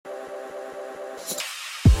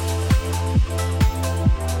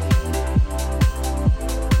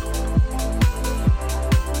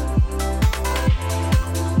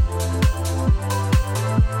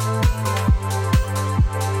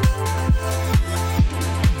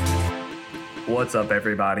What's up,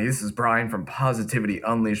 everybody? This is Brian from Positivity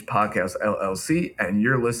Unleashed Podcast, LLC, and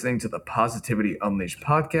you're listening to the Positivity Unleashed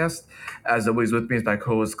Podcast. As always, with me is my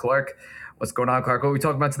co-host, Clark. What's going on, Clark? What are we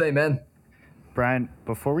talking about today, man? Brian,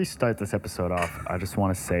 before we start this episode off, I just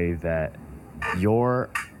want to say that your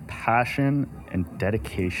passion and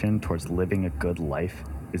dedication towards living a good life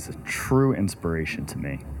is a true inspiration to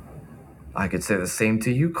me. I could say the same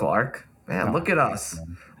to you, Clark. Man, look at us.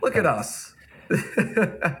 Look at us.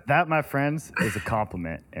 That, my friends, is a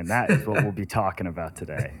compliment, and that is what we'll be talking about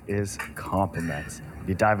today, is compliments. We'll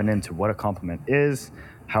be diving into what a compliment is,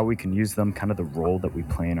 how we can use them, kind of the role that we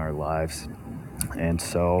play in our lives. And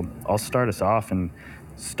so I'll start us off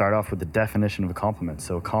with the definition of a compliment.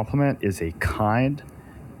 So a compliment is a kind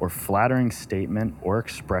or flattering statement or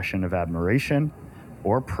expression of admiration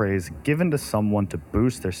or praise given to someone to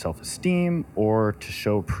boost their self-esteem or to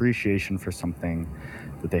show appreciation for something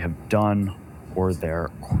that they have done or their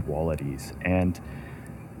qualities. And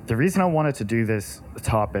the reason I wanted to do this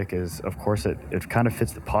topic is, of course, it kind of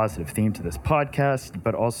fits the positive theme to this podcast,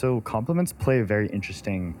 but also compliments play a very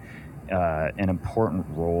interesting and important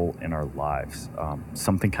role in our lives.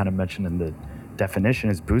 Something kind of mentioned in the definition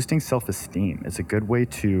is boosting self-esteem. It's a good way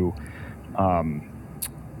to,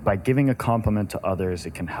 by giving a compliment to others,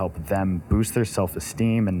 it can help them boost their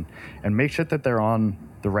self-esteem and make sure that they're on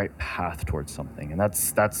the right path towards something. And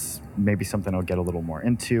that's maybe something I'll get a little more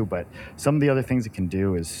into, but some of the other things it can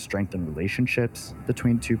do is strengthen relationships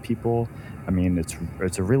between two people. I mean,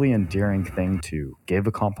 it's a really endearing thing to give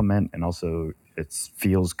a compliment, and also it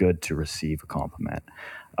feels good to receive a compliment.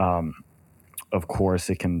 Of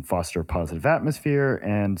course, it can foster a positive atmosphere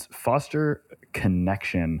and foster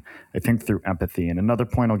connection, I think, through empathy. And another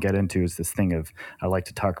point I'll get into is this thing of, I like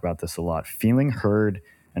to talk about this a lot, feeling heard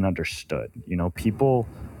and understood. You know, people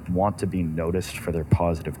want to be noticed for their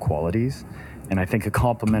positive qualities. And I think a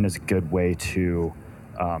compliment is a good way to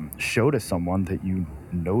show to someone that you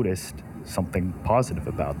noticed something positive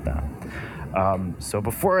about them. So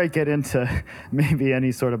before I get into maybe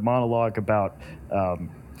any sort of monologue about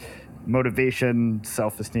motivation,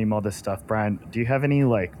 self-esteem, all this stuff, Brian, do you have any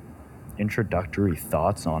introductory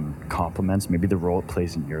thoughts on compliments, maybe the role it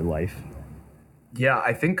plays in your life? Yeah,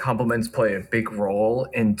 I think compliments play a big role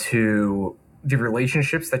into the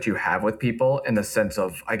relationships that you have with people, in the sense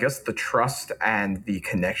of, I guess, the trust and the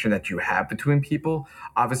connection that you have between people.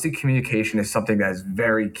 Obviously, communication is something that is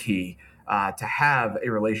very key to have a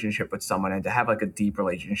relationship with someone, and to have a deep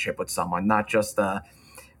relationship with someone, not just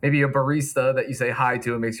maybe a barista that you say hi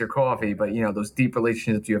to and makes your coffee, but those deep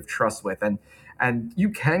relationships you have trust with. And you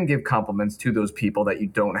can give compliments to those people that you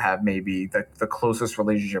don't have maybe the closest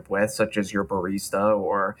relationship with, such as your barista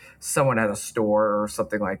or someone at a store or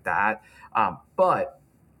something like that. But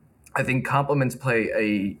I think compliments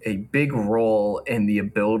play a big role in the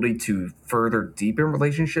ability to further deepen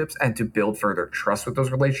relationships and to build further trust with those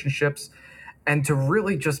relationships, and to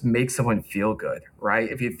really just make someone feel good, right?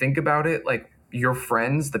 If you think about it, your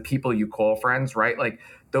friends, the people you call friends, right?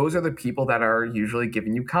 Those are the people that are usually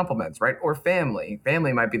giving you compliments, right? Or family.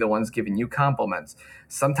 Family might be the ones giving you compliments.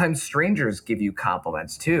 Sometimes strangers give you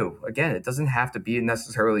compliments too. Again, it doesn't have to be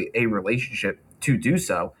necessarily a relationship to do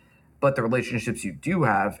so, but the relationships you do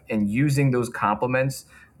have, and using those compliments,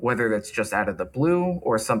 whether that's just out of the blue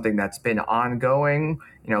or something that's been ongoing,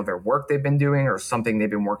 their work they've been doing or something they've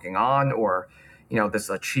been working on, or, this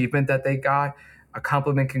achievement that they got, a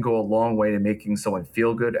compliment can go a long way to making someone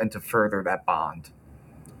feel good and to further that bond.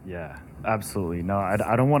 Yeah, absolutely. No,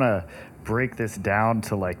 I don't want to break this down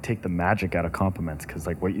to take the magic out of compliments, because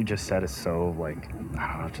what you just said is so I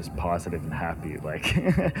don't know, just positive and happy.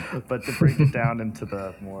 But to break it down into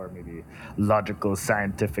the more maybe logical,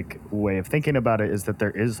 scientific way of thinking about it, is that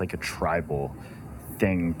there is a tribal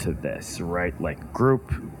thing to this, right?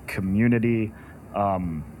 Group, community.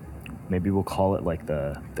 Maybe we'll call it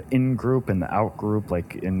the in group and the out group.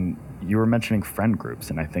 You were mentioning friend groups,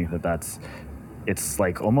 and I think it's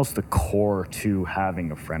almost the core to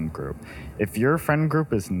having a friend group. If your friend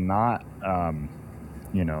group is not,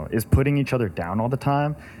 is putting each other down all the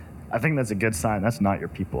time, I think that's a good sign. That's not your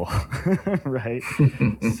people, right?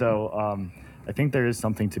 So I think there is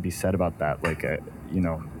something to be said about that.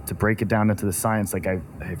 To break it down into the science, I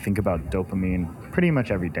think about dopamine pretty much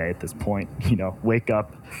every day at this point. Wake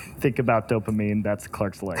up, think about dopamine. That's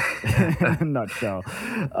Clark's life in a nutshell.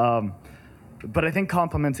 But I think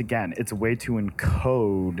compliments, again, it's a way to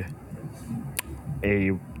encode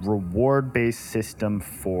a reward-based system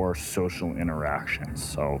for social interactions.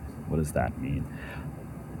 So what does that mean?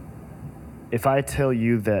 If I tell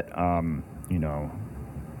you that,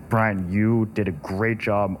 Brian, you did a great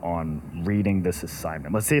job on reading this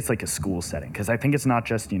assignment. Let's say it's like a school setting, because I think it's not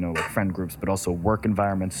just, like friend groups, but also work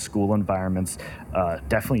environments, school environments,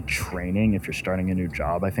 definitely training if you're starting a new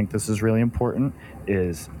job. I think this is really important,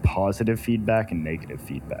 is positive feedback and negative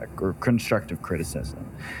feedback, or constructive criticism.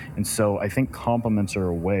 And so I think compliments are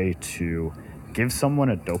a way to give someone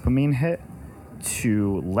a dopamine hit,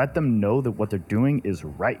 to let them know that what they're doing is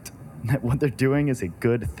right, that what they're doing is a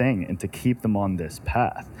good thing, and to keep them on this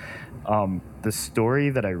path. The story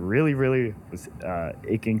that I really, really was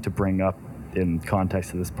aching to bring up in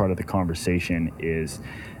context of this part of the conversation is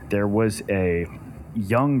there was a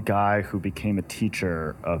young guy who became a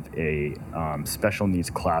teacher of a special needs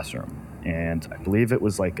classroom. And I believe it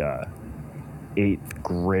was like a 8th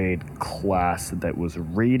grade class that was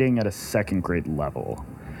reading at a 2nd grade level.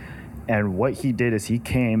 And what he did is he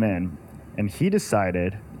came in and he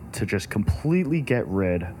decided to just completely get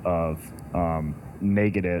rid of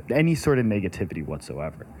any sort of negativity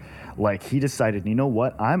whatsoever. Like, he decided, you know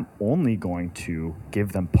what, I'm only going to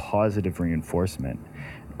give them positive reinforcement.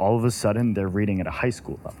 All of a sudden, they're reading at a high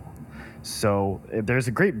school level. So there's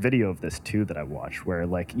a great video of this too that I watched where,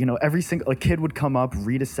 like, every single kid would come up,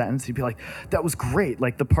 read a sentence, he'd be like, that was great.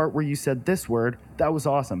 Like, the part where you said this word, that was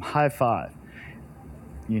awesome. High five.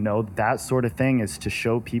 That sort of thing is to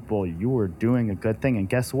show people you were doing a good thing. And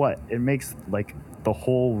guess what? It makes like the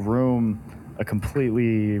whole room a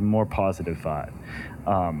completely more positive vibe.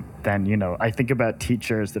 Then, I think about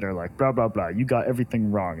teachers that are like, blah, blah, blah, you got everything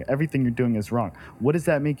wrong. Everything you're doing is wrong. What does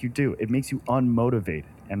that make you do? It makes you unmotivated.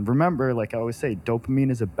 And remember, like I always say,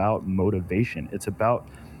 dopamine is about motivation. It's about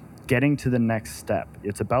getting to the next step.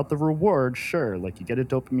 It's about the reward, sure, like you get a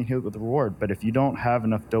dopamine hit with the reward, but if you don't have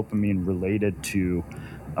enough dopamine related to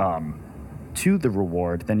the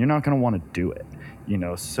reward, then you're not going to want to do it.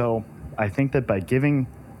 So I think that by giving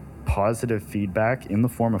positive feedback in the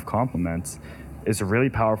form of compliments is a really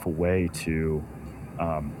powerful way to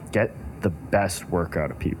get the best work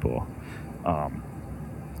out of people.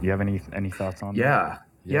 You have any thoughts on that?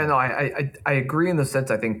 Yeah, no, I agree in the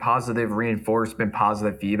sense I think positive reinforcement,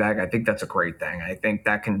 positive feedback, I think that's a great thing. I think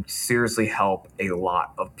that can seriously help a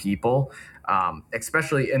lot of people,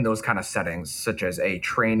 especially in those kind of settings, such as a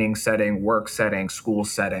training setting, work setting, school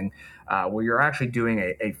setting, where you're actually doing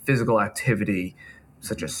a physical activity,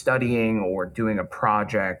 such as studying or doing a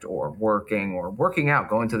project or working out,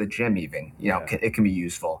 going to the gym even, it can be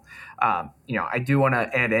useful. I do want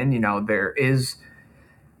to add in, there is,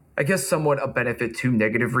 I guess, somewhat a benefit to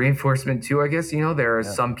negative reinforcement too. I guess, there are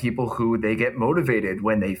some people who they get motivated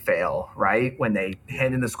when they fail, right? When they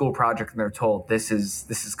hand in the school project and they're told this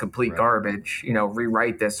is complete garbage,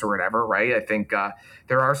 rewrite this or whatever, right? I think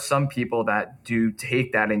there are some people that do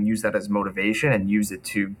take that and use that as motivation and use it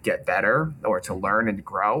to get better or to learn and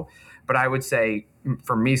grow. But I would say,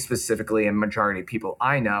 for me specifically, and majority of people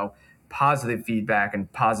I know, positive feedback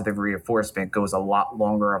and positive reinforcement goes a lot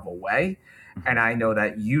longer of a way. And I know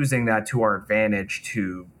that using that to our advantage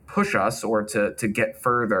to push us or to get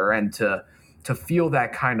further and to feel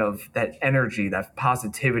that kind of that energy, that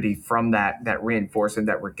positivity from that reinforcement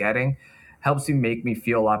that we're getting helps make me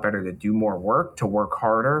feel a lot better to do more work, to work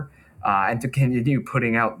harder, and to continue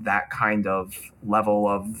putting out that kind of level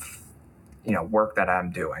of work that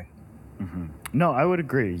I'm doing. Mm-hmm. No, I would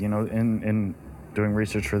agree. In doing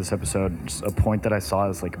research for this episode, just a point that I saw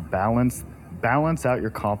is like balance out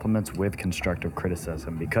your compliments with constructive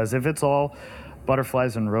criticism, because if it's all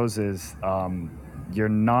butterflies and roses, you're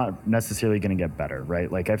not necessarily going to get better,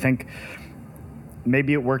 right? Like, I think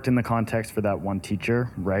maybe it worked in the context for that one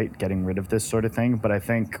teacher, right, getting rid of this sort of thing, but I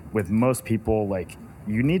think with most people, like,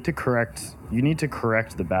 you need to correct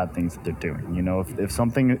the bad things that they're doing. If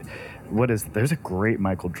something, there's a great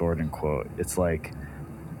Michael Jordan quote. It's like,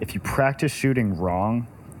 if you practice shooting wrong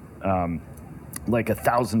like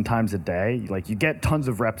 1,000 times a day, like, you get tons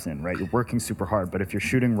of reps in, right? You're working super hard, but if you're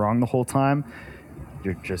shooting wrong the whole time,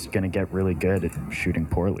 you're just going to get really good at shooting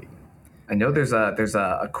poorly. I know there's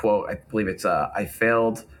a quote, I believe it's I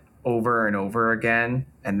failed over and over again,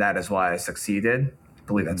 and that is why I succeeded. I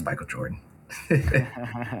believe that's Michael Jordan.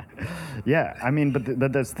 Yeah, I mean,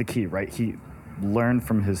 but that's the key, right? He learned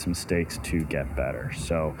from his mistakes to get better.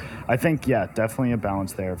 So I think, definitely a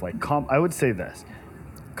balance there of like, I would say this,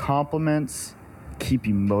 compliments keep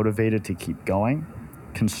you motivated to keep going.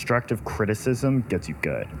 Constructive criticism gets you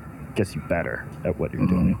good, gets you better at what you're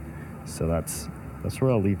doing. So that's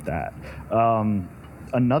where I'll leave that.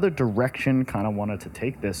 Another direction kind of wanted to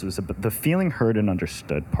take this was the feeling heard and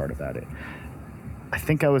understood part about it. I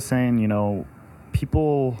think I was saying,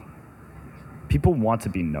 people want to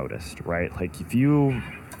be noticed, right? Like if you,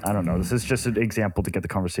 I don't know, this is just an example to get the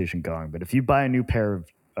conversation going, but if you buy a new pair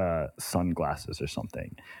of sunglasses or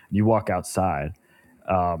something, and you walk outside,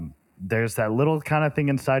 there's that little kind of thing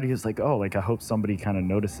inside you is like, oh, like I hope somebody kind of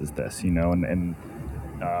notices this, and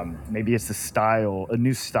maybe it's a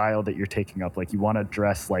new style that you're taking up. Like you want to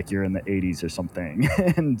dress like you're in the 80s or something.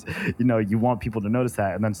 And, you want people to notice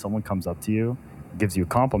that. And then someone comes up to you, gives you a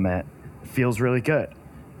compliment, it feels really good.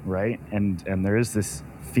 Right. And there is this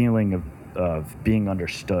feeling of being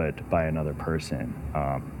understood by another person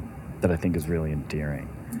that I think is really endearing.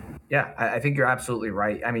 Yeah, I think you're absolutely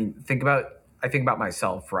right. I mean, I think about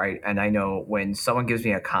myself, right? And I know when someone gives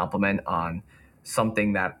me a compliment on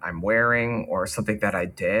something that I'm wearing or something that I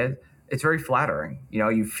did, it's very flattering.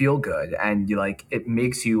 You feel good and it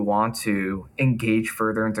makes you want to engage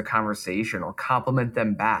further into conversation or compliment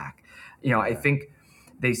them back. I think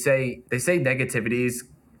they say negativity is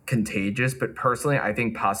contagious, but personally, I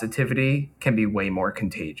think positivity can be way more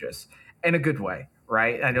contagious in a good way,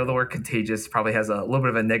 right? I know the word contagious probably has a little bit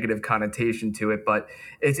of a negative connotation to it, but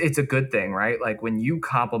it's a good thing, right? Like when you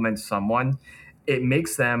compliment someone, it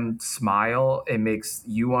makes them smile, it makes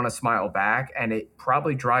you want to smile back, and it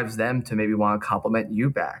probably drives them to maybe want to compliment you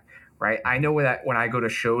back. Right. I know that when I go to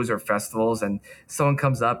shows or festivals and someone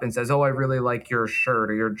comes up and says, "Oh, I really like your shirt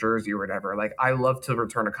or your jersey or whatever." Like I love to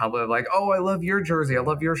return a compliment like, "Oh, I love your jersey. I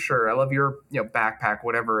love your shirt. I love your, backpack,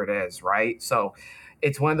 whatever it is." Right. So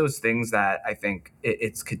it's one of those things that I think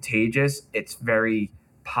it's contagious. It's very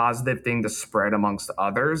positive thing to spread amongst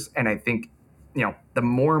others. And I think, the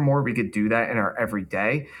more and more we could do that in our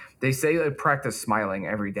everyday, they say practice smiling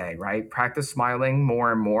every day, right? Practice smiling more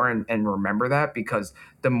and more and remember that because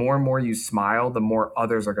the more and more you smile, the more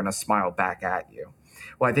others are going to smile back at you.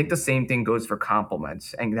 Well, I think the same thing goes for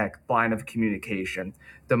compliments and that line of communication.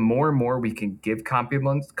 The more and more we can give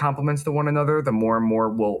compliments to one another, the more and more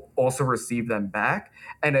we'll also receive them back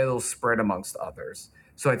and it'll spread amongst others.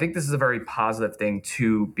 So I think this is a very positive thing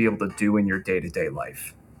to be able to do in your day-to-day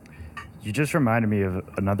life. You just reminded me of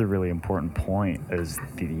another really important point is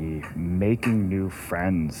the making new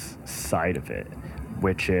friends side of it,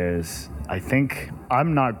 which is, I think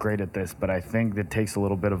I'm not great at this, but I think that takes a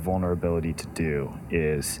little bit of vulnerability to do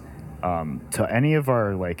is to any of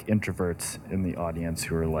our like introverts in the audience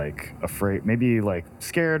who are like afraid, maybe like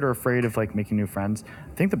scared or afraid of like making new friends.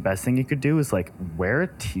 I think the best thing you could do is like wear a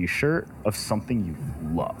t-shirt of something you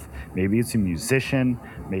love. Maybe it's a musician,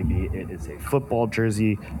 maybe it is a football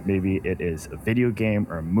jersey, maybe it is a video game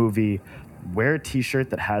or a movie. Wear a t-shirt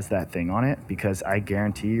that has that thing on it because I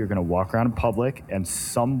guarantee you're going to walk around in public and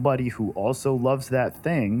somebody who also loves that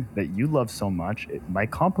thing that you love so much, it might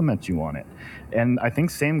compliment you on it. And I think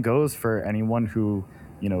same goes for anyone who,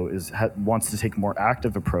 wants to take a more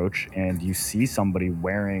active approach and you see somebody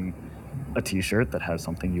wearing a t-shirt that has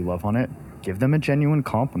something you love on it, give them a genuine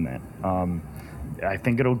compliment. I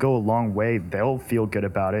think it'll go a long way. They'll feel good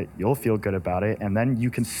about it. You'll feel good about it. And then you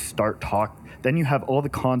can start talk. Then you have all the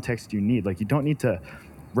context you need. Like you don't need to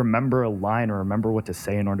remember a line or remember what to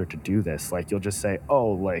say in order to do this. Like you'll just say, oh,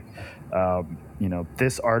 like,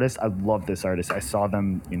 this artist, I love this artist. I saw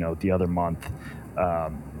them, the other month.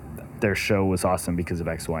 Their show was awesome because of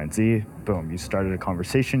X, Y, and Z. Boom. You started a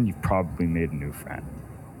conversation. You've probably made a new friend.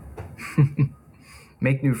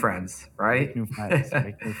 Make new friends, right? Make new friends.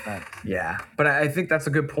 Make new friends. Yeah. But I think that's a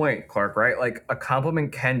good point, Clark, right? Like a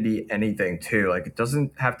compliment can be anything too. Like it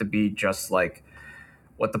doesn't have to be just like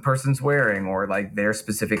what the person's wearing or like their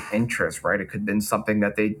specific interest, right? It could have been something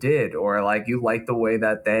that they did or like you like the way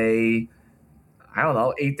that they, I don't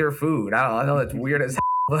know, ate their food. I know that's weird as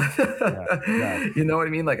Yeah. You know what I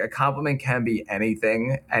mean? Like a compliment can be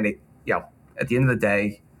anything. And at the end of the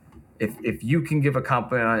day, if you can give a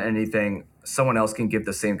compliment on anything, someone else can give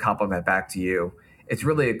the same compliment back to you. It's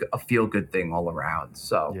really a feel good thing all around.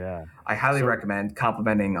 So Yeah. I highly recommend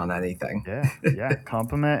complimenting on anything. Yeah.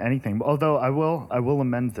 Compliment anything. Although I will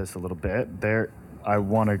amend this a little bit. I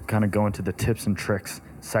want to kind of go into the tips and tricks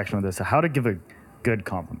section of this, how to give a good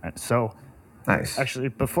compliment. So Nice. actually,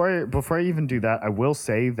 before I even do that, I will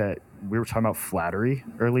say that we were talking about flattery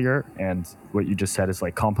earlier, and what you just said is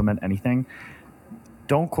like compliment anything.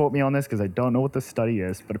 Don't quote me on this because I don't know what the study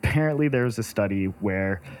is, but apparently there's a study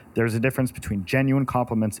where there's a difference between genuine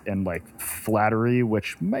compliments and like flattery,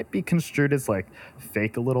 which might be construed as like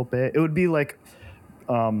fake a little bit. It would be like,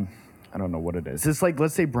 I don't know what it is. It's like,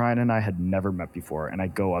 let's say Brian and I had never met before and I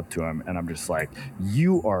go up to him and I'm just like,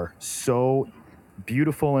 you are so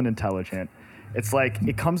beautiful and intelligent. It's like,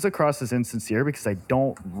 it comes across as insincere because I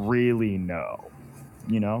don't really know.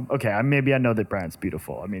 Okay, maybe I know that Brian's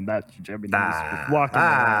beautiful. He's walking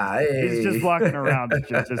around. He's just Hey. walking around,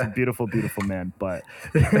 just a beautiful, beautiful man. But,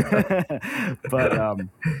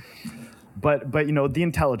 but the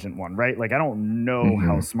intelligent one, right? Like I don't know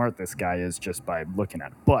how smart this guy is just by looking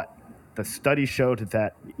at it, but the study showed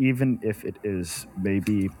that even if it is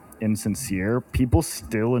maybe insincere, people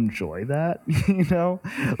still enjoy that.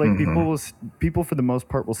 Like people for the most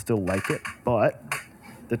part will still like it, but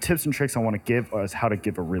the tips and tricks I want to give is how to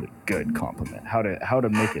give a really good compliment, how to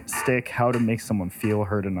make it stick, how to make someone feel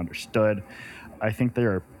heard and understood. I think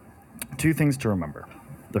there are two things to remember.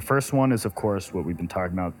 The first one is, of course, what we've been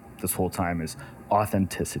talking about this whole time is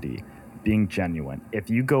authenticity, being genuine.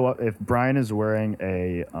 If Brian is wearing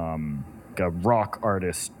a rock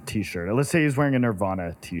artist T-shirt, let's say he's wearing a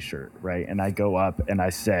Nirvana T-shirt, right? And I go up and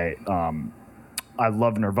I say, I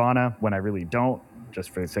love Nirvana when I really don't.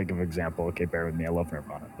 Just for the sake of example, okay, bear with me. I love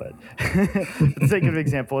Nirvana, but for the sake of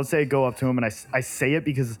example, let's say I go up to him and I say it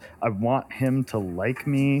because I want him to like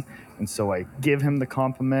me, and so I give him the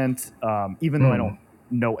compliment, even though I don't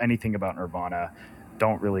know anything about Nirvana,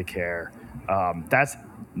 don't really care. That's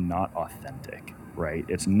not authentic, right?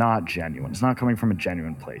 It's not genuine. It's not coming from a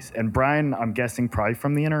genuine place. And Brian, I'm guessing probably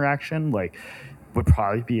from the interaction, like, would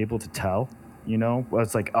probably be able to tell.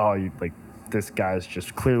 It's like, oh, this guy's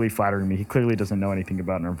just clearly flattering me. He clearly doesn't know anything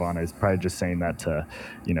about Nirvana. He's probably just saying that to,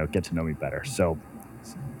 get to know me better. So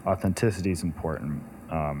authenticity is important.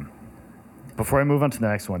 Before I move on to the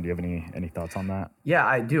next one, do you have any thoughts on that? Yeah,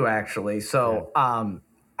 I do actually. So,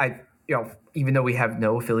 even though we have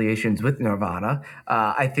no affiliations with Nirvana,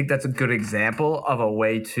 I think that's a good example of a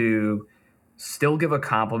way to still give a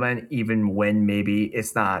compliment even when maybe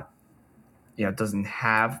it's not, doesn't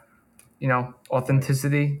have,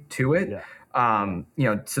 authenticity to it. Yeah.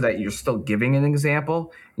 So that you're still giving an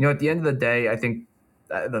example. At the end of the day, I think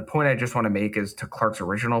the point I just want to make is to Clark's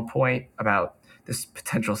original point about this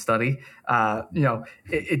potential study.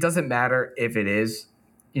 It doesn't matter if it is,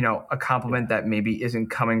 a compliment that maybe isn't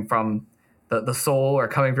coming from the soul or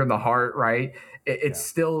coming from the heart, right? It's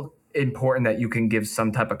still important that you can give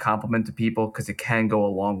some type of compliment to people because it can go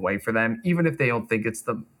a long way for them, even if they don't think it's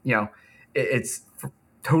it's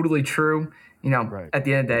totally true. At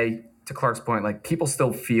the end of the day, to Clark's point, like people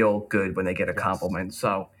still feel good when they get a compliment.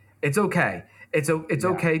 So it's okay. It's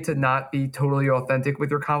okay to not be totally authentic with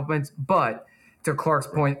your compliments, but to Clark's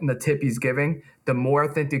point and the tip he's giving, the more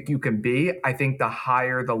authentic you can be, I think the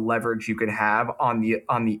higher the leverage you can have on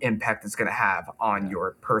the impact it's going to have on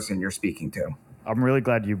your person you're speaking to. I'm really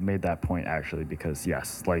glad you made that point actually, because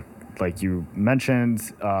yes, like you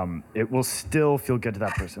mentioned, it will still feel good to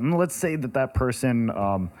that person. And let's say that person,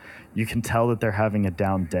 you can tell that they're having a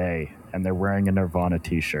down day and they're wearing a Nirvana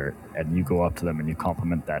T-shirt, and you go up to them and you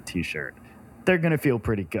compliment that T-shirt. They're going to feel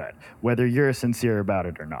pretty good, whether you're sincere about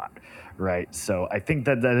it or not, right? So I think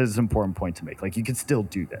that is an important point to make. Like, you can still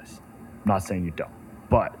do this. I'm not saying you don't,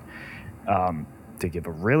 but to give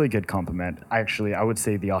a really good compliment, actually, I would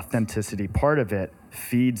say the authenticity part of it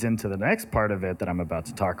feeds into the next part of it that I'm about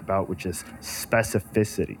to talk about, which is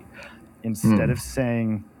specificity. Instead of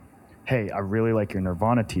saying, hey, I really like your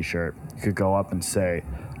Nirvana T-shirt, you could go up and say,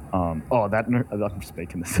 I'm just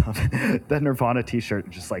making this up. That Nirvana T-shirt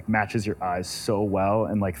just like matches your eyes so well,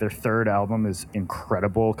 and like their third album is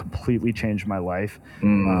incredible, completely changed my life.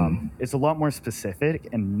 It's a lot more specific,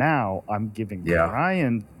 and now I'm giving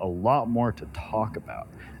Brian a lot more to talk about.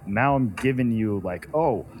 Now I'm giving you like,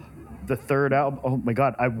 oh, the third album, oh my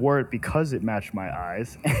God, I wore it because it matched my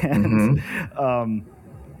eyes,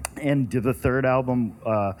 and the third album,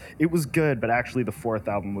 it was good, but actually the fourth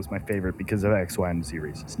album was my favorite because of X, Y, and Z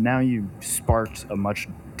reasons. Now you sparked a much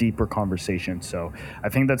deeper conversation. So I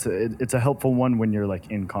think it's a helpful one when you're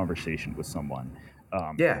like in conversation with someone.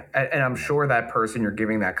 And I'm sure that person you're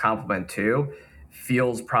giving that compliment to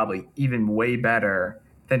feels probably even way better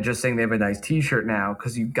than just saying they have a nice T-shirt now,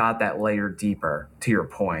 because you got that layer deeper to your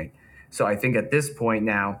point. So I think at this point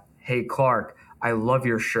now, hey Clark, I love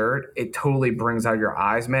your shirt. It totally brings out your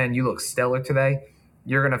eyes, man. You look stellar today.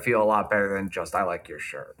 You're going to feel a lot better than just, I like your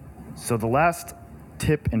shirt. So the last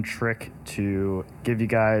tip and trick to give you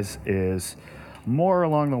guys is more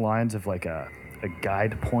along the lines of like a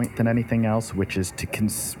guide point than anything else, which is to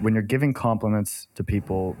when you're giving compliments to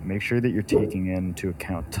people, make sure that you're taking into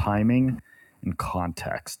account timing and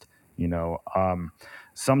context.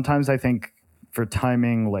 Sometimes I think for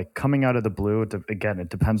timing, like coming out of the blue, again, it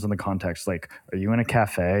depends on the context. Like, are you in a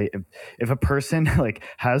cafe? If a person like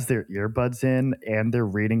has their earbuds in and they're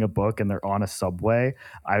reading a book and they're on a subway,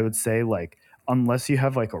 I would say like, unless you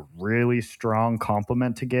have like a really strong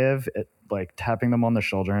compliment to give, like tapping them on the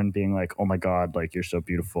shoulder and being like, oh my God, like you're so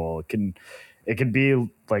beautiful, it can be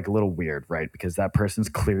like a little weird, right? Because that person's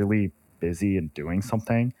clearly busy and doing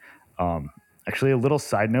something. Um, Actually, a little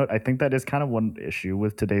side note, I think that is kind of one issue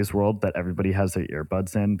with today's world, that everybody has their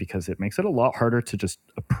earbuds in, because it makes it a lot harder to just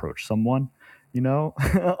approach someone, you know?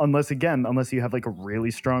 Unless you have like a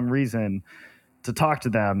really strong reason to talk to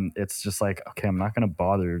them. It's just like, okay, I'm not going to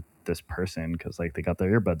bother this person because like they got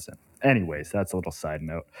their earbuds in. Anyways, that's a little side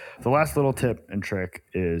note. The last little tip and trick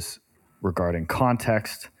is regarding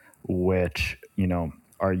context, which,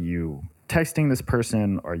 are you texting this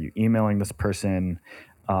person? Are you emailing this person?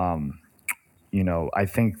 Um, I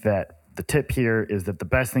think that the tip here is that the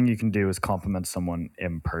best thing you can do is compliment someone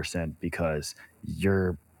in person, because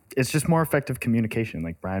it's just more effective communication.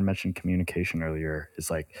 Like Brian mentioned, communication earlier is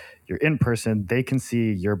like, you're in person, they can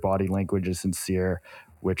see your body language is sincere,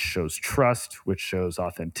 which shows trust, which shows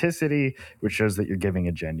authenticity, which shows that you're giving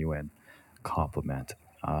a genuine compliment.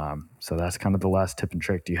 So that's kind of the last tip and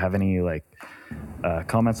trick. Do you have any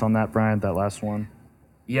comments on that, Brian? That last one?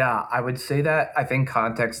 Yeah, I would say that I think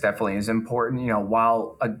context definitely is important.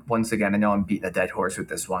 While once again, I know I'm beating a dead horse with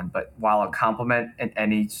this one, but while a compliment in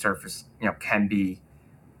any surface, can be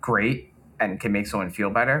great and can make someone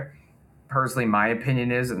feel better. Personally, my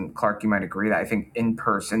opinion is, and Clark, you might agree, that I think in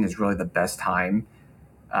person is really the best time,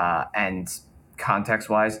 and context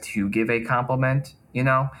wise, to give a compliment.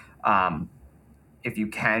 Um, if you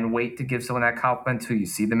can wait to give someone that compliment till you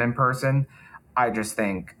see them in person, I just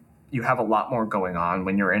think you have a lot more going on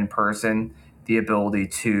when you're in person. The ability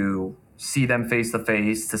to see them face to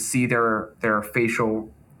face, to see their facial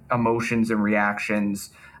emotions and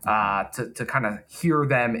reactions, to kind of hear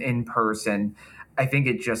them in person. I think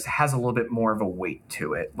it just has a little bit more of a weight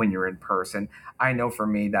to it when you're in person. I know for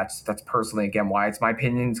me, that's personally again why it's my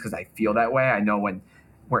opinions, because I feel that way. I know when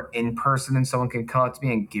we're in person and someone can come up to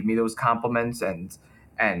me and give me those compliments and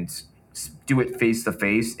do it face to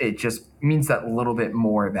face, it just means that little bit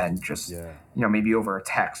more than just Yeah. maybe over a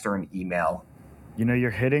text or an email. You're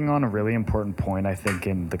hitting on a really important point, I think,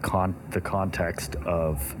 in the context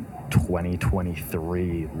of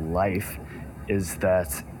 2023 life, is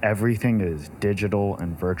that everything is digital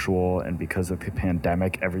and virtual, and because of the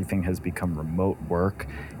pandemic, everything has become remote work,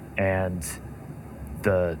 and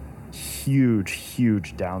the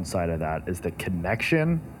huge downside of that is that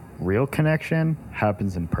real connection,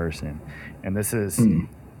 happens in person. And this is,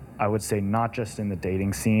 I would say, not just in the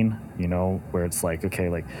dating scene, where it's like, okay,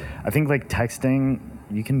 like I think like texting,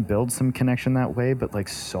 you can build some connection that way, but like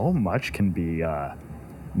so much can be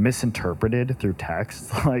misinterpreted through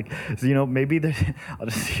text. Like, so, maybe I'll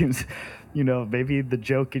just use, maybe the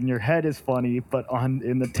joke in your head is funny, but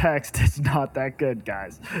in the text, it's not that good,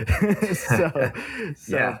 guys. so,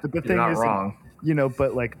 Yeah, but the you're thing not is, wrong.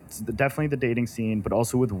 but like definitely the dating scene, but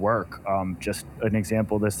also with work. Just an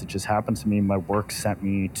example of this that just happened to me. My work sent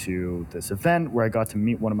me to this event where I got to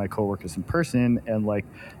meet one of my coworkers in person, and like,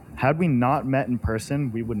 had we not met in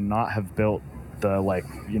person, we would not have built the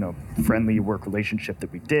friendly work relationship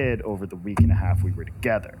that we did over the week and a half we were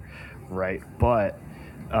together, right? But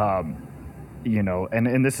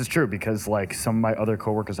and this is true because like some of my other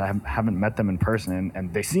coworkers, I haven't met them in person,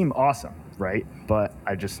 and they seem awesome, right? But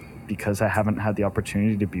because I haven't had the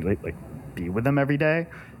opportunity to be with them every day,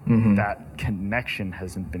 that connection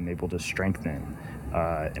hasn't been able to strengthen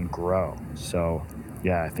and grow. So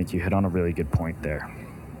yeah, I think you hit on a really good point there.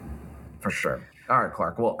 For sure. All right,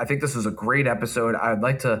 Clark. Well, I think this was a great episode. I'd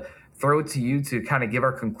like to throw it to you to kind of give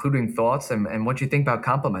our concluding thoughts and what you think about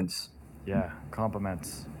compliments. Yeah,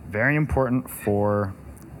 compliments. Very important for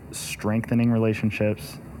strengthening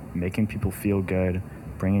relationships, making people feel good,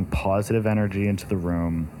 bringing positive energy into the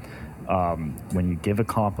room. When you give a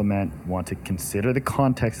compliment, you want to consider the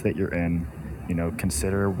context that you're in.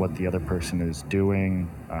 Consider what the other person is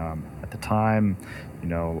doing at the time.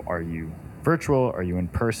 Are you virtual? Are you in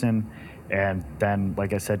person? And then,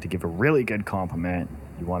 like I said, to give a really good compliment,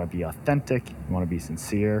 you want to be authentic, you want to be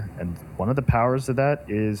sincere. And one of the powers of that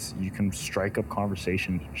is you can strike up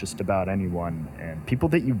conversation with just about anyone and people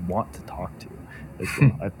that you want to talk to as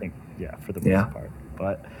well. I think, for the most part.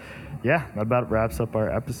 But yeah, that about wraps up our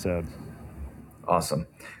episode. Awesome.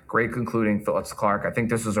 Great concluding thoughts, Clark. I think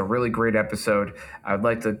this was a really great episode. I'd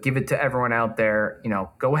like to give it to everyone out there.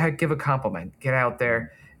 Go ahead, give a compliment. Get out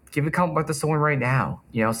there, give a compliment to someone right now.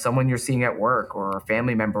 Someone you're seeing at work, or a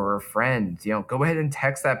family member or a friend. Go ahead and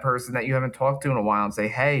text that person that you haven't talked to in a while and say,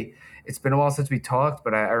 hey, it's been a while since we talked,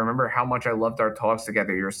 but I remember how much I loved our talks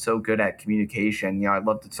together. You're so good at communication. I'd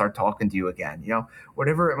love to start talking to you again.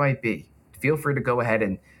 Whatever it might be, feel free to go ahead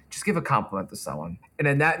and just give a compliment to someone. And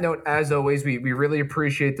in that note, as always, we really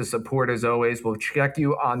appreciate the support as always. We'll check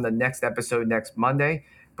you on the next episode next Monday.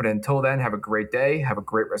 But until then, have a great day. Have a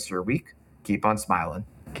great rest of your week. keep on smiling.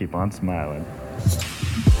 Keep on smiling.